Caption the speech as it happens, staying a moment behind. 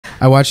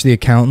I watched The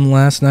Accountant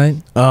last night.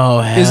 Oh,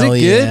 hell Is it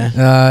good?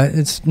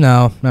 It's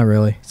no, not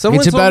really. Someone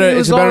It's told about me a, it it's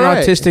was about an all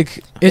right.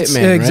 autistic It's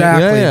hitman,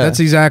 exactly right? Yeah. that's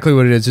exactly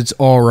what it is. It's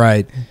all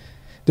right.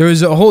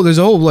 There's a whole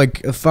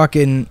like a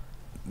fucking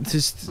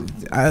just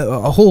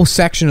a whole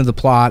section of the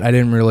plot I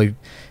didn't really.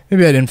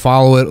 Maybe I didn't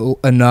follow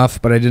it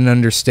enough, but I didn't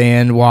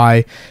understand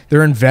why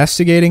they're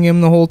investigating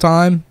him the whole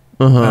time.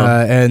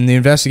 And the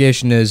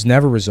investigation is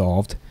never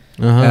resolved.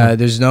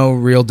 There's no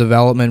real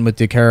development with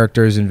the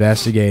characters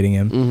investigating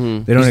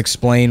him. They don't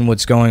explain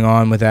what's going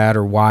on with that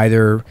or why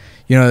they're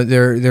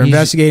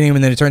investigating him,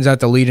 and then it turns out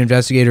the lead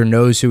investigator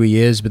knows who he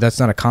is, but that's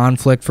not a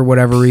conflict for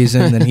whatever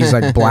reason. And then he's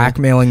like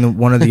blackmailing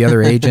one of the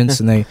other agents,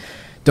 and they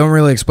don't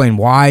really explain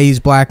why he's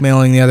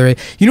blackmailing the other.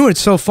 You know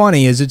what's so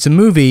funny is it's a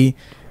movie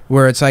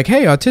where it's like,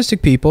 hey,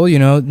 autistic people,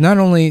 not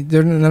only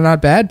they're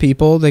not bad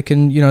people, they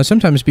can,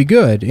 sometimes be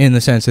good in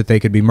the sense that they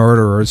could be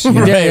murderers.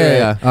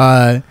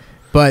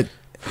 But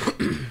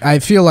I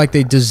feel like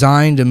they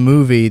designed a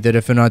movie that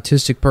if an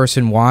autistic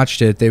person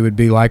watched it, they would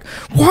be like,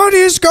 what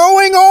is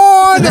going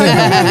on? I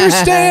don't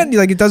understand.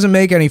 Like, it doesn't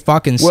make any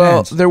fucking sense.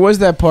 Well, there was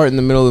that part in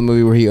the middle of the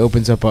movie where he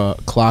opens up a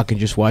clock and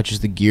just watches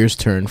the gears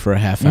turn for a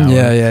half hour.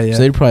 Yeah. So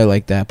they'd probably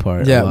like that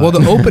part. Yeah, well,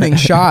 the opening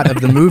shot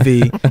of the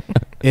movie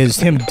is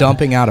him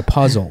dumping out a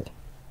puzzle.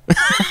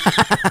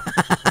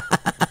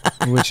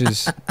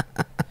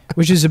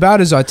 Which is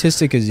about as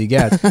autistic as he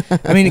gets.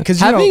 I mean, because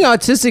having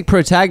autistic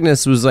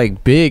protagonists was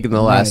like big in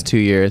the last 2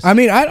 years. I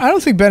mean, I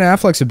don't think Ben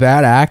Affleck's a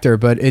bad actor,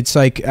 but it's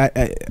like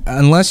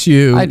unless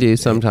you, I do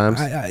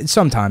sometimes.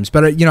 Sometimes,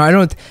 but I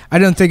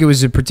don't think it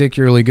was a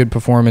particularly good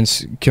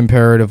performance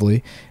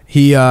comparatively.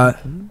 I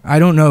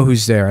don't know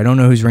who's there. I don't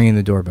know who's ringing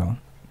the doorbell.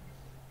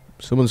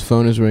 Someone's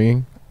phone is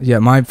ringing. Yeah,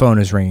 my phone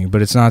is ringing,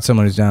 but it's not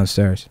someone who's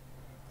downstairs.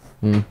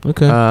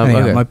 Okay. Anyhow,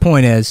 okay. my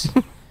point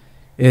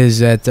is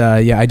that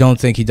I don't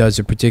think he does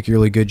a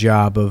particularly good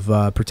job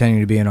of pretending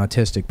to be an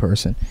autistic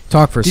person.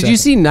 Talk for a second. Did you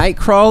see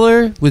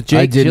Nightcrawler with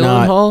Jake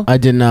Gyllenhaal? I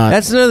did not.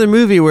 That's another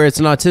movie where it's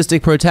an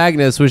autistic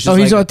protagonist. Which is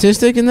he's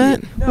autistic in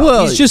that?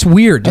 Well, he's just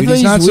weird, dude.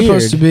 He's not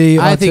supposed to be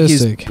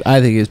autistic. I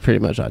think he's pretty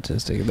much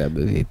autistic in that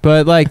movie.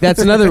 But like that's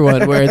another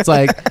one where it's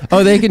like,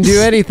 oh, they can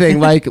do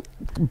anything, like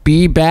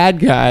be bad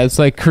guys,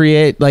 like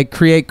create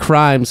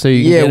crime so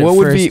you can get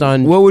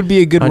what would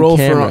be a good role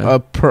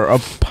camera. for a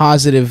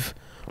positive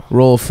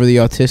role for the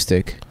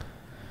autistic?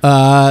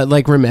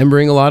 Like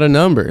remembering a lot of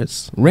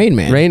numbers. Rain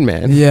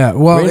Man. Yeah,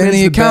 well, Rain in Man's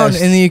the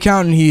best.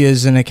 accountant, he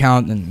is an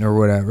accountant or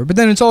whatever. But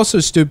then it's also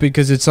stupid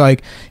because it's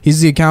like he's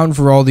the accountant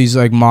for all these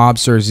like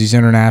mobsters, these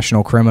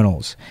international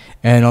criminals,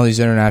 and all these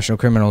international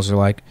criminals are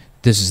like,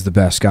 this is the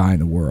best guy in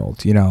the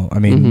world. I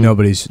mean,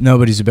 nobody's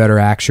a better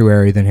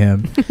actuary than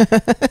him.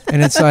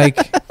 And it's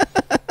like,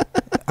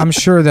 I'm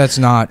sure that's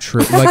not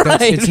true. Like,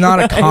 it's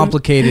not a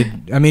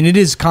complicated. I mean, it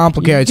is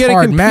complicated. It's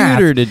hard math.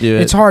 To do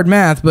it. It's hard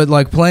math, but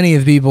like plenty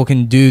of people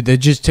can do that.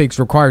 Just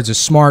requires a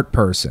smart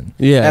person.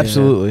 Yeah,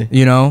 absolutely.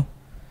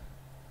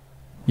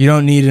 You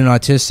don't need an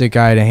autistic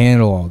guy to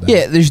handle all that.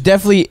 Yeah, there's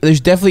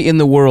definitely in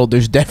the world,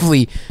 there's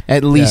definitely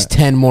at least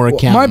 10 more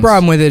accountants. My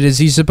problem with it is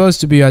he's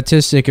supposed to be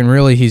autistic, and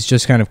really he's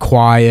just kind of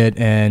quiet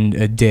and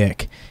a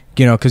dick.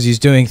 Because he's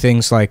doing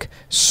things like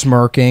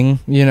smirking.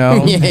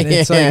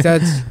 It's like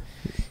that's.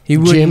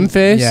 Gym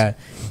face? Yeah.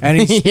 And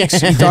he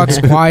talks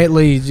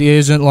quietly. He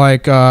isn't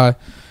like,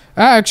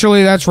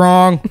 actually, that's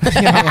wrong. He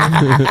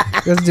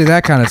doesn't do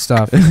that kind of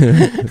stuff.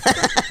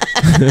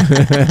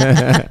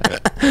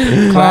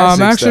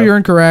 Actually, you're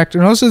incorrect.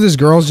 And also, this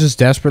girl's just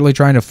desperately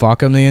trying to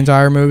fuck him the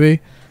entire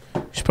movie.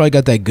 She's probably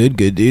got that good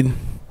dude.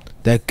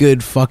 That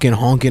good fucking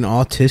honking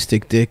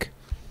autistic dick.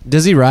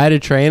 Does he ride a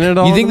train at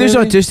all? You think there's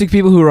autistic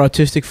people who are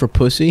autistic for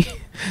pussy?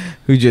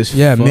 Who just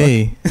fuck?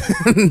 Me.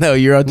 No,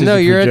 you're autistic. No,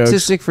 you're for jokes.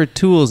 autistic for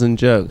tools and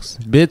jokes,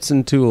 bits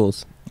and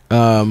tools.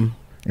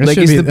 Like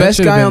is the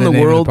best guy on the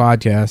world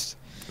podcast?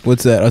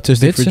 What's that?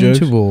 Autistic Bits for and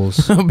jokes.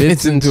 Tools.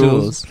 Bits and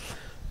tools.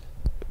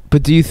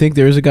 But do you think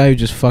there is a guy who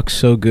just fucks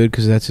so good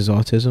because that's his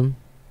autism?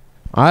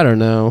 I don't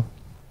know.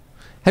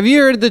 Have you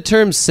heard the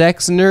term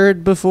sex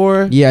nerd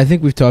before? Yeah, I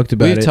think we've talked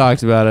about it. We've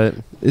talked about it.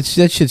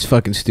 That shit's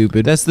fucking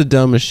stupid. That's the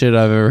dumbest shit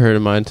I've ever heard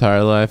in my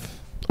entire life.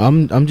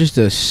 I'm just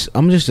a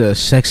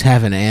sex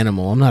having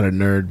animal. I'm not a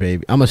nerd,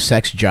 baby. I'm a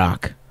sex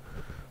jock.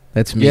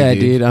 That's me. Yeah,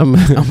 dude. I'm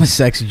a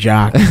sex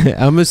jock.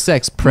 I'm a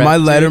sex prep. My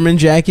Letterman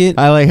jacket.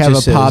 I like have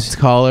a popped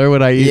collar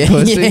when I eat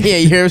pussy. Yeah,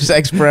 you're a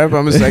sex prep.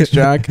 I'm a sex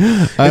jock.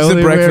 It's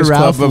only the wear Breakfast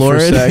Club Ralph but for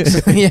Lauren.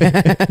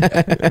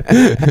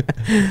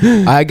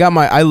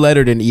 sex. I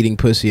lettered in eating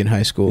pussy in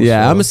high school.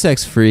 Yeah, so. I'm a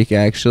sex freak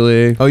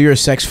actually. Oh, you're a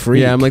sex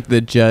freak. Yeah, I'm like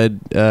the Judd.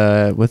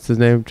 What's his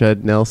name?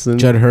 Judd Nelson.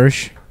 Judd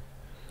Hirsch.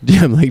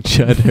 Yeah, I'm like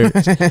Judd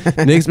Hirsch.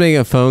 Nick's making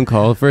a phone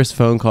call. The first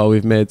phone call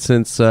we've made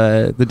since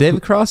the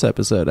David Cross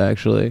episode,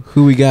 actually.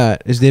 Who we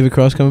got? Is David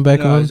Cross coming back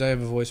on? I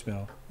have a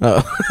voicemail.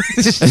 Oh,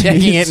 just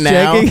checking it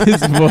now. Checking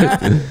his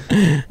voice.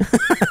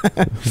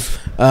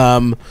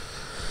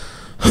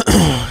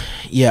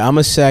 Yeah, I'm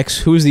a sex.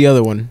 Who's the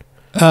other one?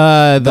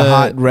 The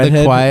hot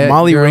redhead, quiet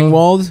Molly girl.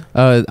 Ringwald.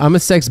 I'm a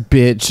sex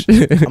bitch.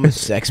 I'm a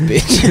sex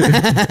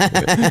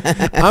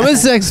bitch. I'm a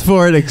sex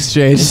foreign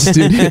exchange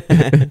student.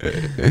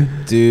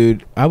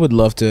 Dude, I would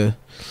love to.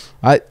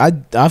 I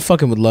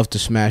fucking would love to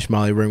smash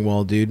Molly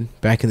Ringwald, dude.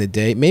 Back in the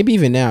day, maybe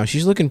even now.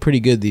 She's looking pretty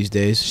good these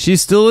days. She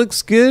still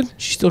looks good.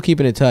 She's still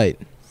keeping it tight.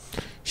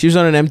 She was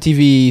on an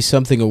MTV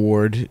something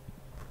award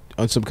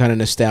on some kind of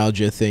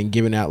nostalgia thing,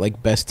 giving out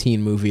like best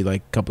teen movie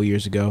like a couple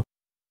years ago.